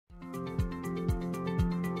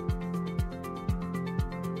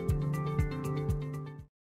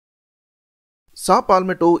Saw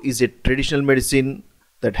palmetto is a traditional medicine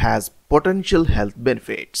that has potential health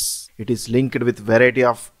benefits. It is linked with variety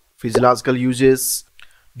of physiological uses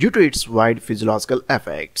due to its wide physiological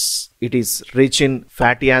effects. It is rich in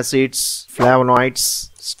fatty acids, flavonoids,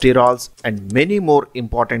 sterols, and many more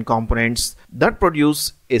important components that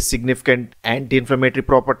produce a significant anti-inflammatory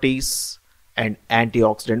properties and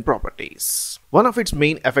antioxidant properties. One of its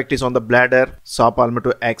main effects is on the bladder. Saw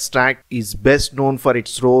palmetto extract is best known for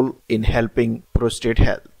its role in helping prostate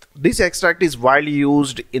health. This extract is widely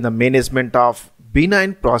used in the management of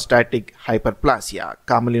benign prostatic hyperplasia,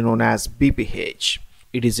 commonly known as BPH.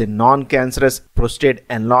 It is a non-cancerous prostate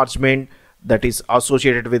enlargement that is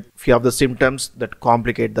associated with few of the symptoms that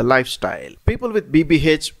complicate the lifestyle. People with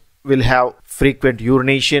BPH will have frequent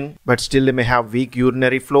urination, but still they may have weak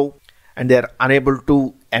urinary flow and they are unable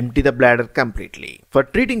to empty the bladder completely. For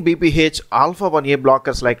treating BPH, alpha-1A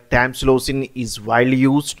blockers like Tamsulosin is widely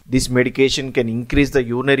used. This medication can increase the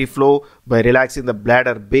urinary flow by relaxing the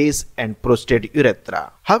bladder base and prostate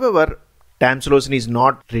urethra. However, Tamsulosin is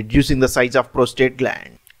not reducing the size of prostate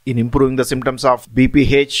gland. In improving the symptoms of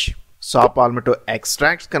BPH, saw palmetto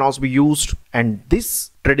extracts can also be used, and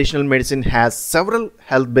this traditional medicine has several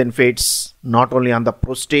health benefits not only on the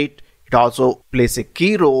prostate. It also plays a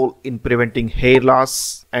key role in preventing hair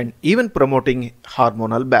loss and even promoting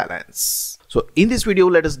hormonal balance. So in this video,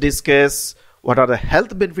 let us discuss what are the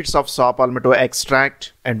health benefits of saw palmetto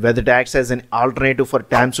extract and whether it acts as an alternative for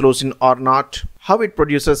Tamsulosin or not, how it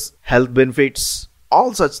produces health benefits.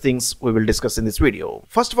 All such things we will discuss in this video.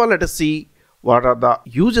 First of all, let us see what are the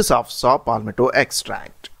uses of saw palmetto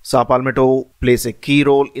extract. Saw palmetto plays a key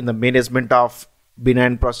role in the management of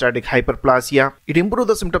benign prostatic hyperplasia. It improves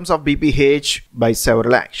the symptoms of BPH by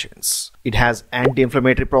several actions. It has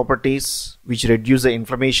anti-inflammatory properties which reduce the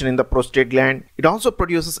inflammation in the prostate gland. It also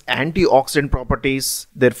produces antioxidant properties,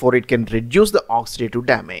 therefore it can reduce the oxidative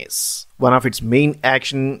damage. One of its main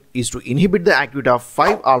action is to inhibit the activity of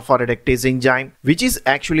 5-alpha reductase enzyme, which is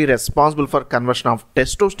actually responsible for conversion of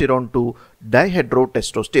testosterone to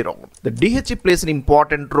dihydrotestosterone. The DHT plays an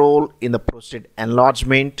important role in the prostate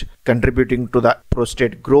enlargement, contributing to the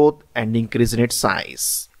prostate growth and increase in its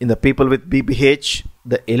size. In the people with BPH,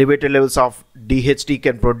 the elevated levels of DHT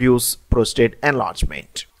can produce prostate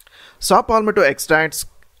enlargement. Saw palmetto extracts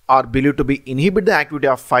are believed to be inhibit the activity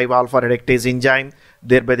of 5-alpha reductase enzyme,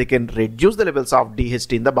 thereby they can reduce the levels of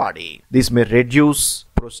DHT in the body. This may reduce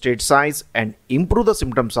prostate size and improve the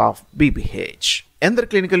symptoms of BPH. Another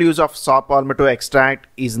clinical use of saw palmetto extract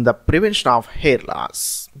is in the prevention of hair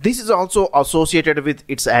loss. This is also associated with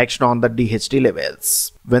its action on the DHT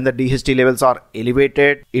levels. When the DHT levels are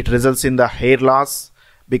elevated, it results in the hair loss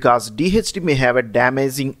because DHT may have a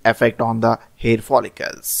damaging effect on the hair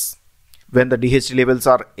follicles. When the DHT levels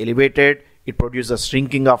are elevated, it produces a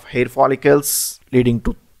shrinking of hair follicles, leading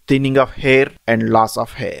to thinning of hair and loss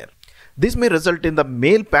of hair. This may result in the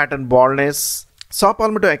male pattern baldness. Saw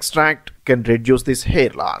palmetto extract can reduce this hair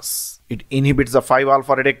loss. It inhibits the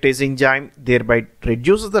 5-alpha reductase enzyme, thereby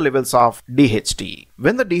reduces the levels of DHT.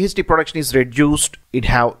 When the DHT production is reduced, it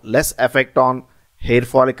have less effect on hair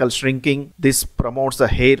follicle shrinking. This promotes the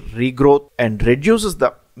hair regrowth and reduces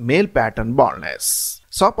the male pattern baldness.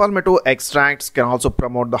 Saw palmetto extracts can also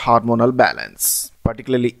promote the hormonal balance.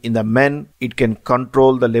 Particularly in the men, it can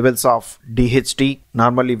control the levels of DHT.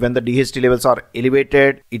 Normally, when the DHT levels are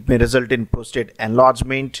elevated, it may result in prostate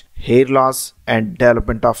enlargement, hair loss, and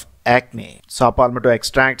development of acne. Saw palmetto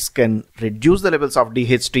extracts can reduce the levels of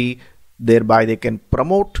DHT, thereby they can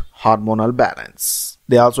promote hormonal balance.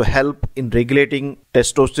 They also help in regulating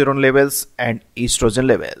testosterone levels and estrogen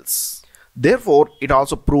levels. Therefore, it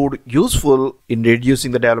also proved useful in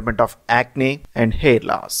reducing the development of acne and hair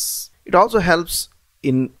loss. It also helps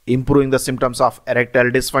in improving the symptoms of erectile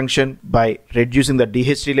dysfunction by reducing the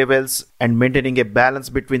DHT levels and maintaining a balance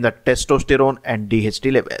between the testosterone and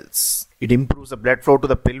DHT levels. It improves the blood flow to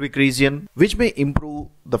the pelvic region, which may improve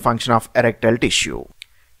the function of erectile tissue.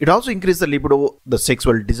 It also increases the libido, the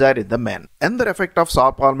sexual desire in the men. Another effect of saw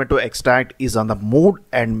palmetto extract is on the mood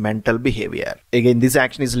and mental behavior. Again, this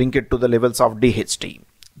action is linked to the levels of DHT.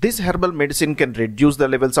 This herbal medicine can reduce the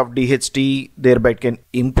levels of DHT, thereby it can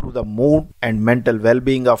improve the mood and mental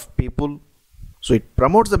well-being of people. So it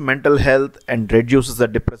promotes the mental health and reduces the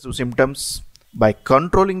depressive symptoms by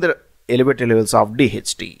controlling the elevated levels of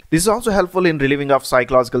DHT. This is also helpful in relieving of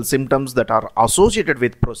psychological symptoms that are associated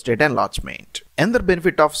with prostate enlargement. Another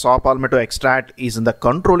benefit of saw palmetto extract is in the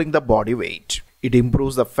controlling the body weight. It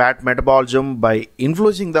improves the fat metabolism by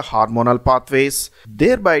influencing the hormonal pathways,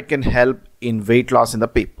 thereby it can help in weight loss in the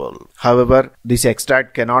people. However, this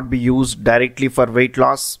extract cannot be used directly for weight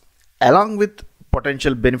loss. Along with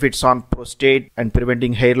potential benefits on prostate and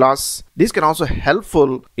preventing hair loss. These can also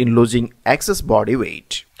helpful in losing excess body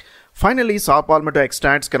weight. Finally, saw palmetto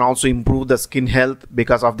extracts can also improve the skin health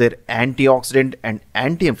because of their antioxidant and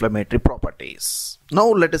anti-inflammatory properties. Now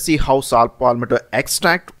let us see how saw palmetto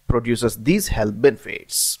extract produces these health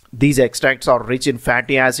benefits. These extracts are rich in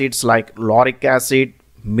fatty acids like lauric acid,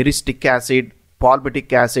 myristic acid,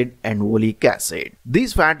 palmitic acid and oleic acid.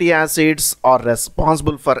 These fatty acids are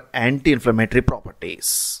responsible for anti-inflammatory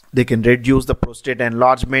properties. They can reduce the prostate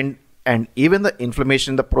enlargement and even the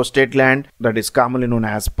inflammation in the prostate gland, that is commonly known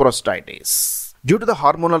as prostatitis. Due to the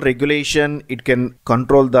hormonal regulation, it can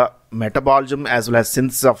control the metabolism as well as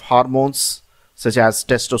synthesis of hormones such as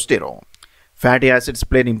testosterone. Fatty acids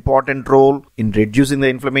play an important role in reducing the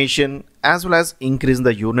inflammation as well as increasing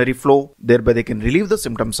the urinary flow. Thereby they can relieve the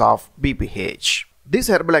symptoms of BPH. This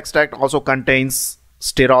herbal extract also contains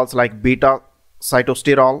sterols like beta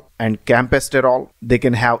cytosterol and campesterol. They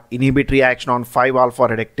can have inhibitory action on 5-alpha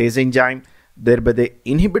reductase enzyme. Thereby they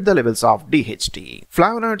inhibit the levels of DHT.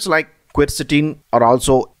 Flavonoids like quercetin are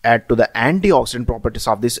also add to the antioxidant properties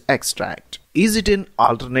of this extract. Is it an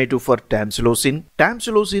alternative for Tamsulosin?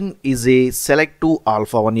 Tamsulosin is a selective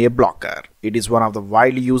alpha-1A blocker. It is one of the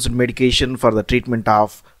widely used medication for the treatment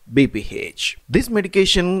of BPH. This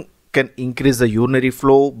medication can increase the urinary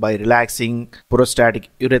flow by relaxing prostatic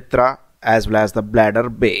urethra as well as the bladder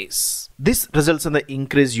base. This results in the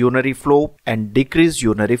increased urinary flow and decreased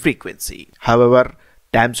urinary frequency. However,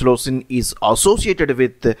 Tamsulosin is associated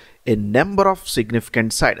with a number of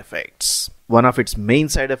significant side effects. One of its main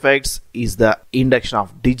side effects is the induction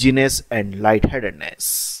of dizziness and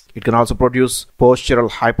lightheadedness. It can also produce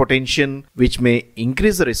postural hypotension, which may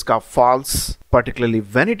increase the risk of falls, particularly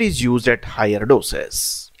when it is used at higher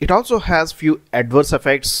doses. It also has few adverse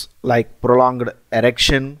effects like prolonged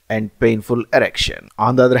erection and painful erection.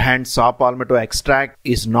 On the other hand, saw palmetto extract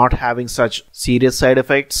is not having such serious side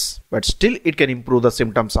effects, but still it can improve the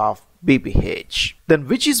symptoms of BPH. Then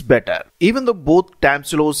which is better? Even though both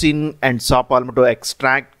Tamsulosin and saw palmetto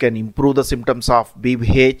extract can improve the symptoms of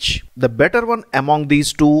BPH, the better one among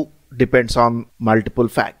these two depends on multiple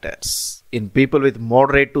factors. In people with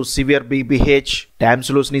moderate to severe BPH,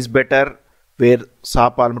 Tamsulosin is better, where saw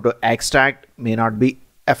palmetto extract may not be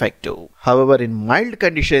effective. However, in mild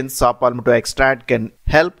conditions, saw palmetto extract can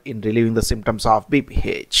help in relieving the symptoms of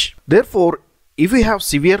BPH. Therefore, if you have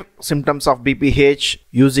severe symptoms of BPH,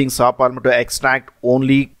 using saw palmetto extract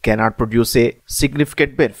only cannot produce a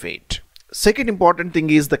significant benefit. Second important thing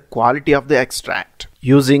is the quality of the extract.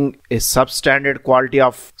 Using a substandard quality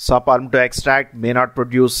of saw palmetto extract may not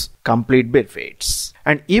produce complete benefits.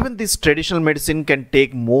 And even this traditional medicine can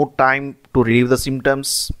take more time to relieve the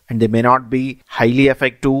symptoms, and they may not be highly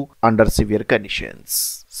effective under severe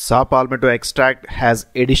conditions. Saw palmetto extract has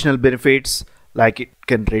additional benefits like it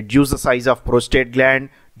can reduce the size of prostate gland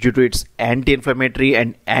due to its anti-inflammatory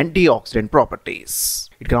and antioxidant properties.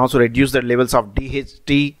 It can also reduce the levels of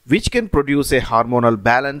DHT, which can produce a hormonal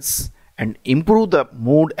balance and improve the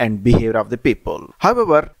mood and behavior of the people.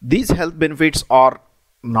 However, these health benefits are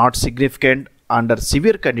not significant under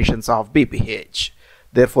severe conditions of BPH.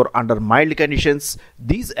 Therefore, under mild conditions,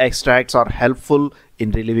 these extracts are helpful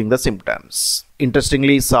in relieving the symptoms.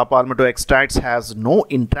 Interestingly, saw palmetto extracts has no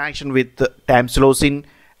interaction with Tamsulosin,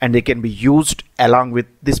 and they can be used along with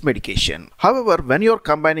this medication. However, when you are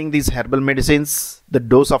combining these herbal medicines, the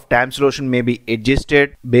dose of Tamsulosin may be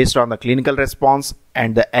adjusted based on the clinical response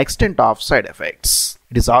and the extent of side effects.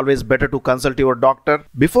 It is always better to consult your doctor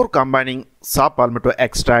before combining saw palmetto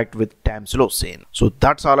extract with Tamsulosin. So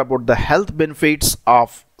that's all about the health benefits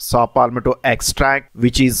of saw palmetto extract,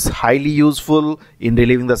 which is highly useful in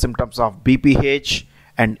relieving the symptoms of BPH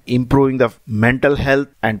and improving the mental health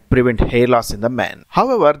and prevent hair loss in the men.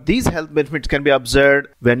 However, these health benefits can be observed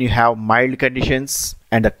when you have mild conditions,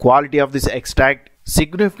 and the quality of this extract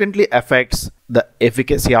significantly affects the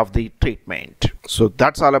efficacy of the treatment. So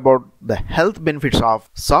that's all about the health benefits of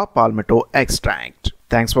saw palmetto extract.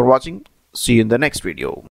 Thanks for watching. See you in the next video.